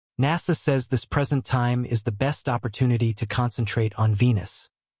NASA says this present time is the best opportunity to concentrate on Venus,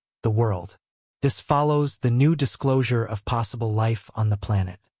 the world. This follows the new disclosure of possible life on the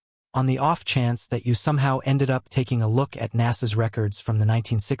planet. On the off chance that you somehow ended up taking a look at NASA's records from the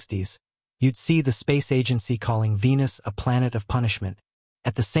 1960s, you'd see the space agency calling Venus a planet of punishment.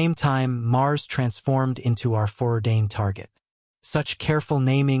 At the same time, Mars transformed into our foreordained target. Such careful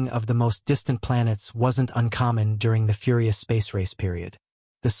naming of the most distant planets wasn't uncommon during the furious space race period.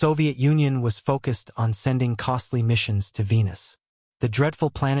 The Soviet Union was focused on sending costly missions to Venus. The dreadful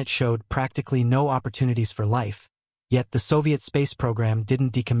planet showed practically no opportunities for life, yet the Soviet space program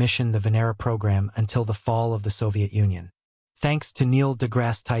didn't decommission the Venera program until the fall of the Soviet Union. Thanks to Neil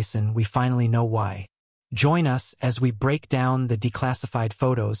deGrasse Tyson, we finally know why. Join us as we break down the declassified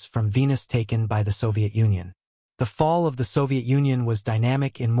photos from Venus taken by the Soviet Union. The fall of the Soviet Union was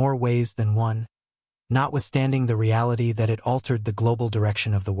dynamic in more ways than one, notwithstanding the reality that it altered the global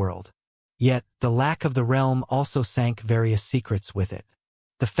direction of the world. Yet, the lack of the realm also sank various secrets with it.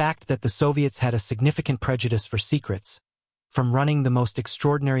 The fact that the Soviets had a significant prejudice for secrets, from running the most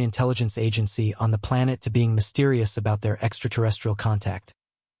extraordinary intelligence agency on the planet to being mysterious about their extraterrestrial contact,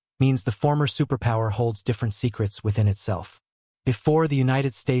 means the former superpower holds different secrets within itself. Before the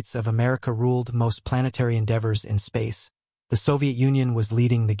United States of America ruled most planetary endeavors in space, the Soviet Union was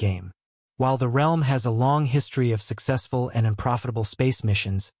leading the game. While the realm has a long history of successful and unprofitable space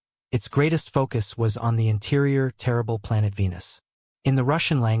missions, its greatest focus was on the interior, terrible planet Venus. In the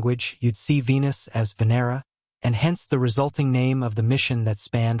Russian language, you'd see Venus as Venera, and hence the resulting name of the mission that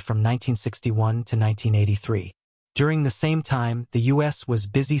spanned from 1961 to 1983. During the same time, the US was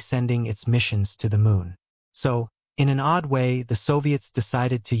busy sending its missions to the moon. So, in an odd way, the Soviets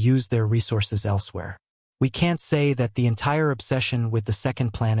decided to use their resources elsewhere. We can't say that the entire obsession with the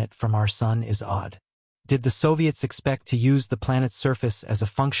second planet from our sun is odd. Did the Soviets expect to use the planet's surface as a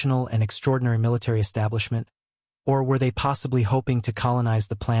functional and extraordinary military establishment? Or were they possibly hoping to colonize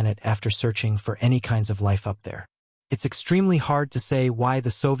the planet after searching for any kinds of life up there? It's extremely hard to say why the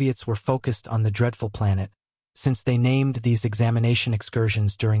Soviets were focused on the dreadful planet, since they named these examination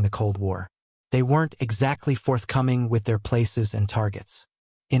excursions during the Cold War. They weren't exactly forthcoming with their places and targets.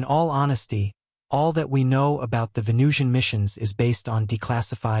 In all honesty, all that we know about the Venusian missions is based on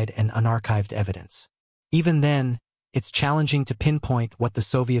declassified and unarchived evidence. Even then, it's challenging to pinpoint what the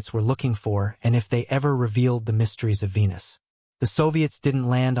Soviets were looking for and if they ever revealed the mysteries of Venus. The Soviets didn't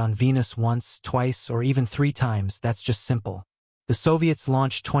land on Venus once, twice, or even 3 times. That's just simple. The Soviets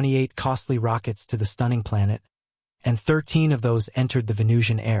launched 28 costly rockets to the stunning planet, and 13 of those entered the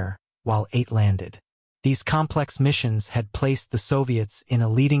Venusian air, while 8 landed. These complex missions had placed the Soviets in a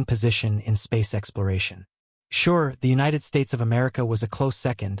leading position in space exploration. Sure, the United States of America was a close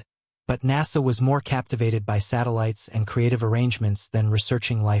second, but NASA was more captivated by satellites and creative arrangements than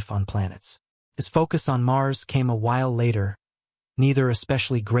researching life on planets. Its focus on Mars came a while later, neither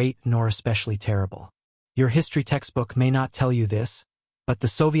especially great nor especially terrible. Your history textbook may not tell you this, but the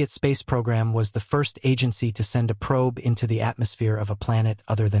Soviet space program was the first agency to send a probe into the atmosphere of a planet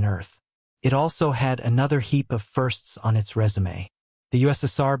other than Earth. It also had another heap of firsts on its resume. The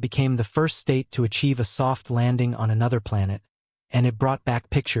USSR became the first state to achieve a soft landing on another planet, and it brought back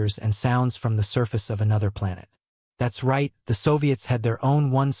pictures and sounds from the surface of another planet. That's right, the Soviets had their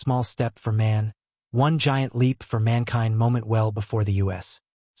own one small step for man, one giant leap for mankind moment well before the US.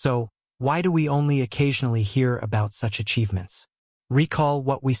 So, why do we only occasionally hear about such achievements? Recall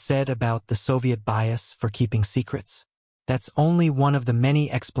what we said about the Soviet bias for keeping secrets? That's only one of the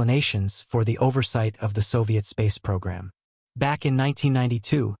many explanations for the oversight of the Soviet space program. Back in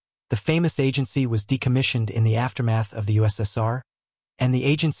 1992, the famous agency was decommissioned in the aftermath of the USSR, and the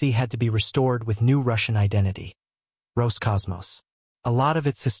agency had to be restored with new Russian identity, Roscosmos. A lot of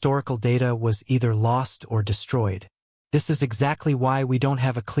its historical data was either lost or destroyed. This is exactly why we don't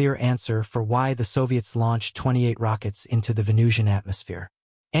have a clear answer for why the Soviets launched 28 rockets into the Venusian atmosphere.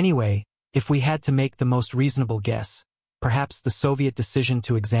 Anyway, if we had to make the most reasonable guess, perhaps the Soviet decision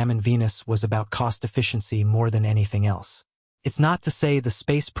to examine Venus was about cost efficiency more than anything else. It's not to say the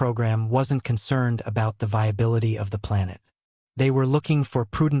space program wasn't concerned about the viability of the planet. They were looking for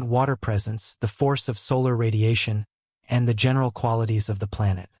prudent water presence, the force of solar radiation, and the general qualities of the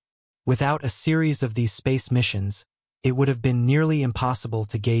planet. Without a series of these space missions, it would have been nearly impossible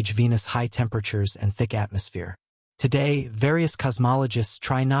to gauge Venus' high temperatures and thick atmosphere. Today, various cosmologists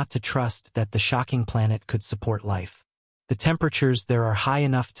try not to trust that the shocking planet could support life. The temperatures there are high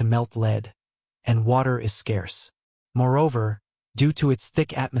enough to melt lead, and water is scarce. Moreover, due to its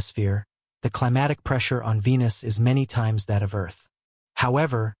thick atmosphere, the climatic pressure on Venus is many times that of Earth.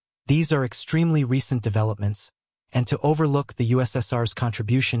 However, these are extremely recent developments, and to overlook the USSR's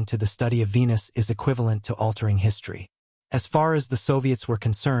contribution to the study of Venus is equivalent to altering history. As far as the Soviets were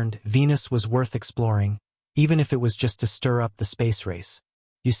concerned, Venus was worth exploring, even if it was just to stir up the space race.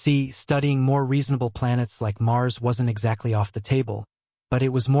 You see, studying more reasonable planets like Mars wasn't exactly off the table, but it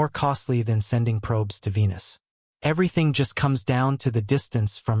was more costly than sending probes to Venus. Everything just comes down to the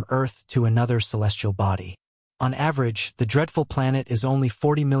distance from Earth to another celestial body. On average, the dreadful planet is only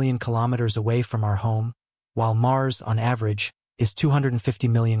 40 million kilometers away from our home, while Mars, on average, is 250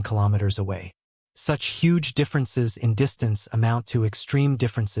 million kilometers away. Such huge differences in distance amount to extreme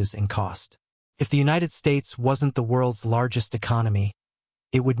differences in cost. If the United States wasn't the world's largest economy,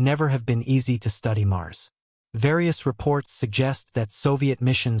 it would never have been easy to study Mars. Various reports suggest that Soviet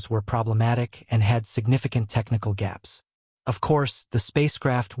missions were problematic and had significant technical gaps. Of course, the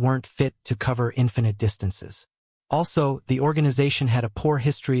spacecraft weren't fit to cover infinite distances. Also, the organization had a poor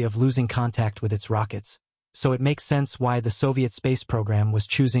history of losing contact with its rockets, so it makes sense why the Soviet space program was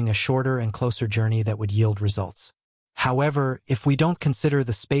choosing a shorter and closer journey that would yield results. However, if we don't consider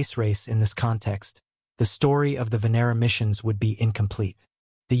the space race in this context, the story of the Venera missions would be incomplete.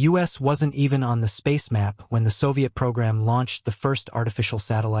 The U.S. wasn't even on the space map when the Soviet program launched the first artificial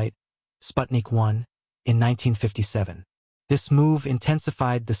satellite, Sputnik 1, in 1957. This move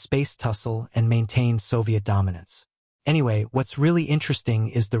intensified the space tussle and maintained Soviet dominance. Anyway, what's really interesting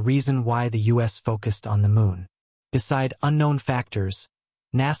is the reason why the U.S. focused on the moon. Beside unknown factors,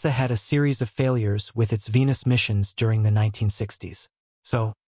 NASA had a series of failures with its Venus missions during the 1960s.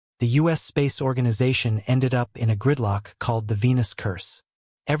 So, the U.S. space organization ended up in a gridlock called the Venus Curse.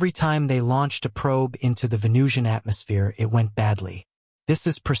 Every time they launched a probe into the Venusian atmosphere, it went badly. This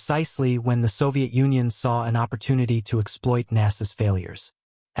is precisely when the Soviet Union saw an opportunity to exploit NASA's failures.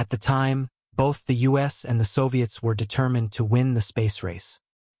 At the time, both the US and the Soviets were determined to win the space race.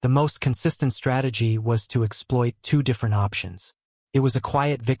 The most consistent strategy was to exploit two different options. It was a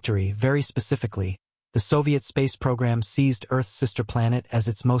quiet victory. Very specifically, the Soviet space program seized Earth's sister planet as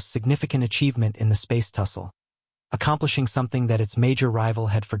its most significant achievement in the space tussle, accomplishing something that its major rival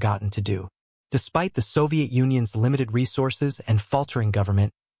had forgotten to do. Despite the Soviet Union's limited resources and faltering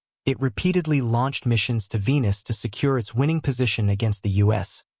government, it repeatedly launched missions to Venus to secure its winning position against the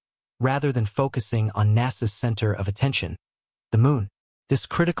US, rather than focusing on NASA's center of attention, the moon. This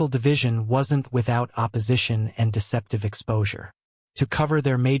critical division wasn't without opposition and deceptive exposure. To cover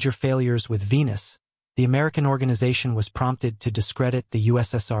their major failures with Venus, the American organization was prompted to discredit the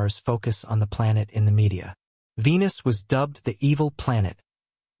USSR's focus on the planet in the media. Venus was dubbed the evil planet,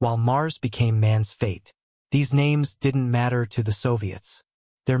 while Mars became man's fate. These names didn't matter to the Soviets.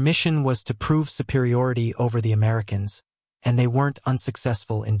 Their mission was to prove superiority over the Americans, and they weren't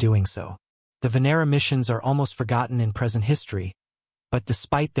unsuccessful in doing so. The Venera missions are almost forgotten in present history, but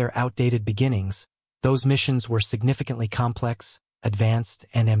despite their outdated beginnings, those missions were significantly complex, advanced,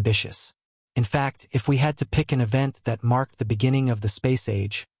 and ambitious. In fact, if we had to pick an event that marked the beginning of the space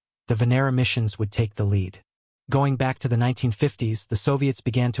age, the Venera missions would take the lead. Going back to the 1950s, the Soviets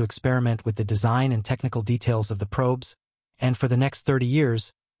began to experiment with the design and technical details of the probes, and for the next 30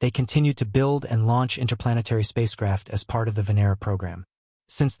 years, they continued to build and launch interplanetary spacecraft as part of the Venera program.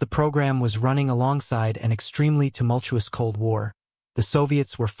 Since the program was running alongside an extremely tumultuous Cold War, the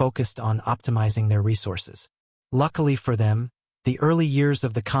Soviets were focused on optimizing their resources. Luckily for them, the early years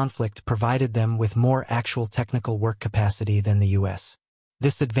of the conflict provided them with more actual technical work capacity than the US.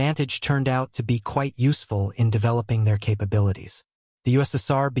 This advantage turned out to be quite useful in developing their capabilities. The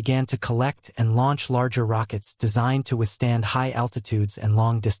USSR began to collect and launch larger rockets designed to withstand high altitudes and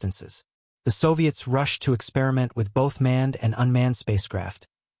long distances. The Soviets rushed to experiment with both manned and unmanned spacecraft,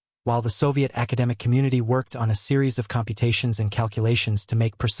 while the Soviet academic community worked on a series of computations and calculations to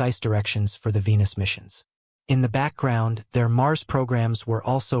make precise directions for the Venus missions. In the background, their Mars programs were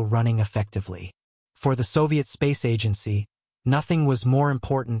also running effectively. For the Soviet Space Agency, nothing was more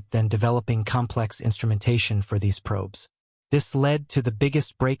important than developing complex instrumentation for these probes. This led to the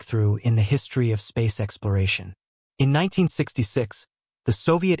biggest breakthrough in the history of space exploration. In 1966, the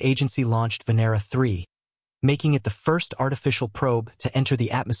Soviet agency launched Venera 3, making it the first artificial probe to enter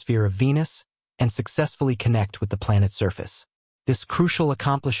the atmosphere of Venus and successfully connect with the planet's surface. This crucial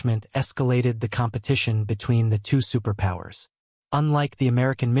accomplishment escalated the competition between the two superpowers. Unlike the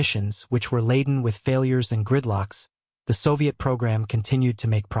American missions, which were laden with failures and gridlocks, the Soviet program continued to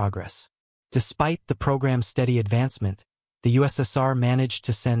make progress. Despite the program's steady advancement, the USSR managed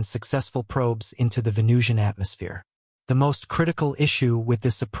to send successful probes into the Venusian atmosphere. The most critical issue with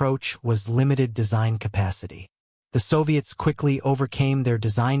this approach was limited design capacity. The Soviets quickly overcame their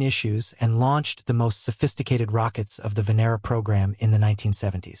design issues and launched the most sophisticated rockets of the Venera program in the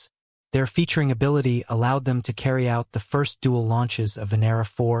 1970s. Their featuring ability allowed them to carry out the first dual launches of Venera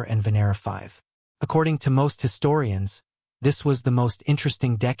 4 and Venera 5. According to most historians, this was the most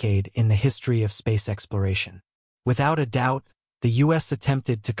interesting decade in the history of space exploration. Without a doubt, the U.S.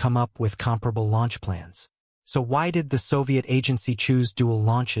 attempted to come up with comparable launch plans. So why did the Soviet agency choose dual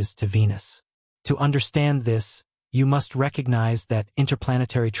launches to Venus? To understand this, you must recognize that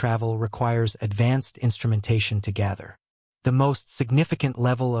interplanetary travel requires advanced instrumentation to gather the most significant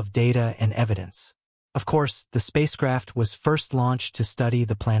level of data and evidence. Of course, the spacecraft was first launched to study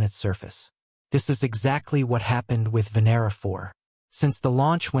the planet's surface. This is exactly what happened with Venera 4. Since the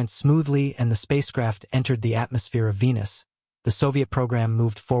launch went smoothly and the spacecraft entered the atmosphere of Venus, the Soviet program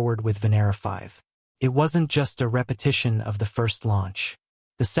moved forward with Venera 5. It wasn't just a repetition of the first launch.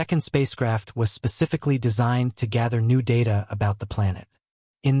 The second spacecraft was specifically designed to gather new data about the planet.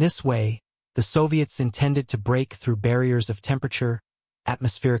 In this way, the Soviets intended to break through barriers of temperature,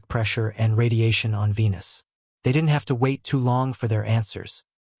 atmospheric pressure, and radiation on Venus. They didn't have to wait too long for their answers.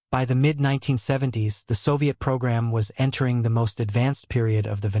 By the mid-1970s, the Soviet program was entering the most advanced period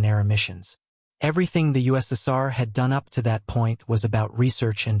of the Venera missions. Everything the USSR had done up to that point was about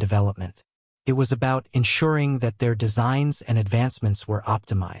research and development. It was about ensuring that their designs and advancements were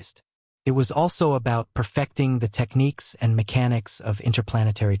optimized. It was also about perfecting the techniques and mechanics of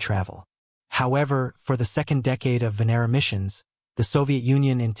interplanetary travel. However, for the second decade of Venera missions, the Soviet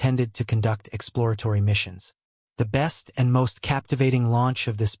Union intended to conduct exploratory missions. The best and most captivating launch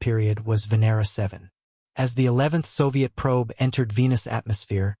of this period was Venera 7. As the 11th Soviet probe entered Venus'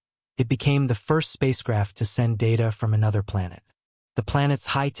 atmosphere, it became the first spacecraft to send data from another planet. The planet's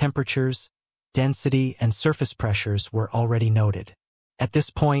high temperatures, density, and surface pressures were already noted. At this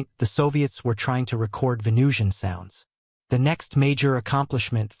point, the Soviets were trying to record Venusian sounds. The next major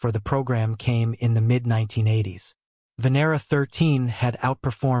accomplishment for the program came in the mid-1980s. Venera 13 had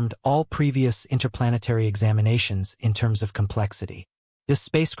outperformed all previous interplanetary examinations in terms of complexity. This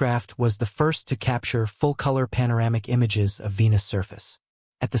spacecraft was the first to capture full-color panoramic images of Venus' surface.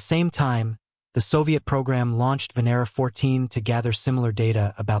 At the same time, the Soviet program launched Venera 14 to gather similar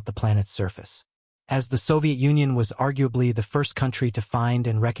data about the planet's surface. As the Soviet Union was arguably the first country to find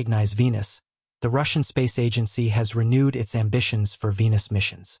and recognize Venus, the Russian Space Agency has renewed its ambitions for Venus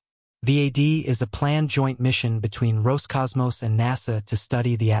missions. VAD is a planned joint mission between Roscosmos and NASA to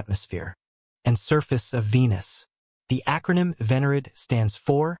study the atmosphere and surface of Venus. The acronym Venerid stands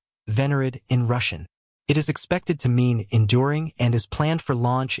for Venerid in Russian. It is expected to mean enduring and is planned for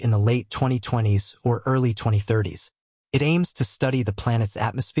launch in the late 2020s or early 2030s. It aims to study the planet's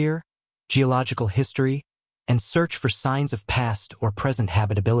atmosphere, geological history, and search for signs of past or present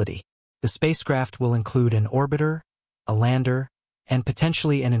habitability. The spacecraft will include an orbiter, a lander, and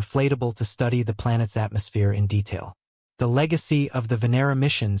potentially an inflatable to study the planet's atmosphere in detail. The legacy of the Venera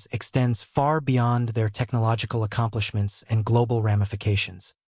missions extends far beyond their technological accomplishments and global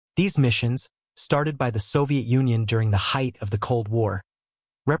ramifications. These missions, started by the Soviet Union during the height of the Cold War,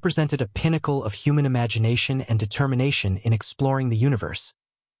 represented a pinnacle of human imagination and determination in exploring the universe,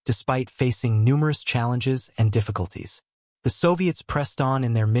 despite facing numerous challenges and difficulties. The Soviets pressed on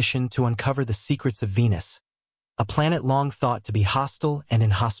in their mission to uncover the secrets of Venus, a planet long thought to be hostile and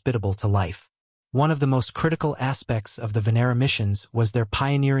inhospitable to life. One of the most critical aspects of the Venera missions was their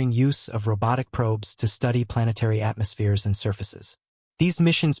pioneering use of robotic probes to study planetary atmospheres and surfaces. These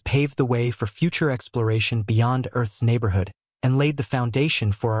missions paved the way for future exploration beyond Earth's neighborhood and laid the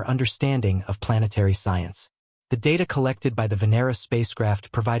foundation for our understanding of planetary science. The data collected by the Venera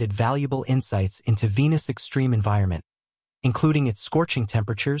spacecraft provided valuable insights into Venus' extreme environment, including its scorching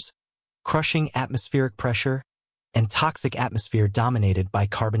temperatures, crushing atmospheric pressure, and toxic atmosphere dominated by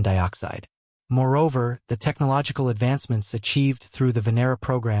carbon dioxide. Moreover, the technological advancements achieved through the Venera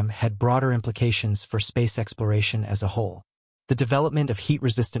program had broader implications for space exploration as a whole. The development of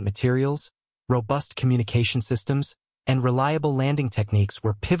heat-resistant materials, robust communication systems, and reliable landing techniques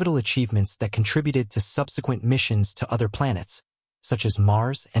were pivotal achievements that contributed to subsequent missions to other planets, such as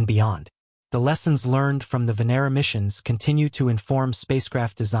Mars and beyond. The lessons learned from the Venera missions continue to inform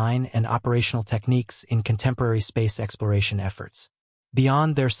spacecraft design and operational techniques in contemporary space exploration efforts.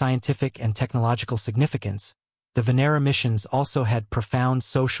 Beyond their scientific and technological significance, the Venera missions also had profound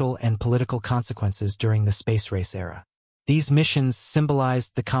social and political consequences during the space race era. These missions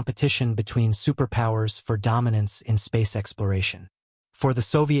symbolized the competition between superpowers for dominance in space exploration. For the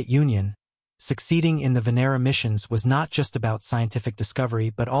Soviet Union, succeeding in the Venera missions was not just about scientific discovery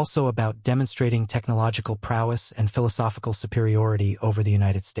but also about demonstrating technological prowess and philosophical superiority over the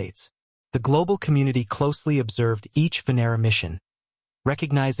United States. The global community closely observed each Venera mission,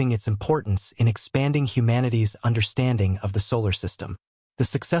 recognizing its importance in expanding humanity's understanding of the solar system. The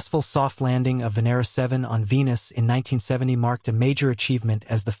successful soft landing of Venera 7 on Venus in 1970 marked a major achievement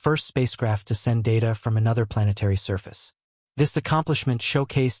as the first spacecraft to send data from another planetary surface. This accomplishment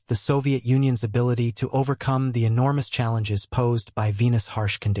showcased the Soviet Union's ability to overcome the enormous challenges posed by Venus'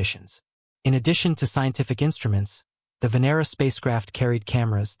 harsh conditions. In addition to scientific instruments, the Venera spacecraft carried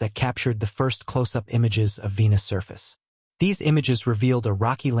cameras that captured the first close-up images of Venus' surface. These images revealed a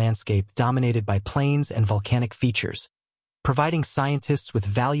rocky landscape dominated by plains and volcanic features, providing scientists with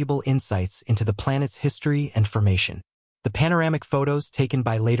valuable insights into the planet's history and formation. The panoramic photos taken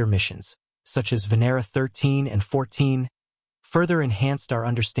by later missions, such as Venera 13 and 14, further enhanced our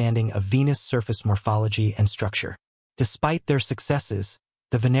understanding of Venus' surface morphology and structure. Despite their successes,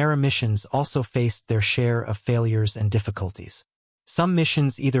 the Venera missions also faced their share of failures and difficulties. Some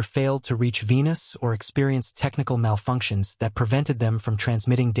missions either failed to reach Venus or experienced technical malfunctions that prevented them from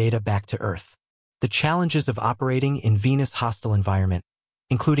transmitting data back to Earth. The challenges of operating in Venus' hostile environment,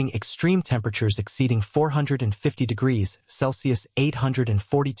 including extreme temperatures exceeding 450 degrees Celsius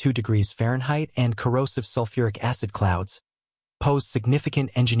 (842 degrees Fahrenheit) and corrosive sulfuric acid clouds, posed significant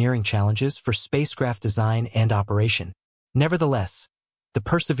engineering challenges for spacecraft design and operation. Nevertheless, the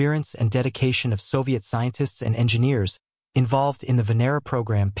perseverance and dedication of Soviet scientists and engineers involved in the Venera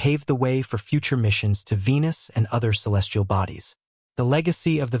program paved the way for future missions to Venus and other celestial bodies. The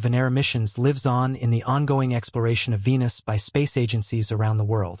legacy of the Venera missions lives on in the ongoing exploration of Venus by space agencies around the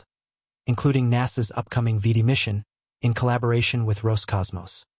world, including NASA's upcoming VD mission, in collaboration with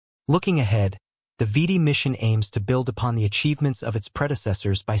Roscosmos. Looking ahead, the VD mission aims to build upon the achievements of its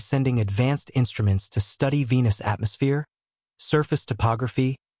predecessors by sending advanced instruments to study Venus' atmosphere, surface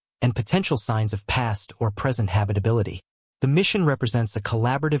topography, and potential signs of past or present habitability. The mission represents a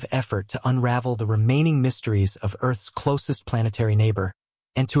collaborative effort to unravel the remaining mysteries of Earth's closest planetary neighbor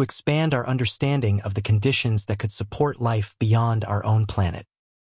and to expand our understanding of the conditions that could support life beyond our own planet.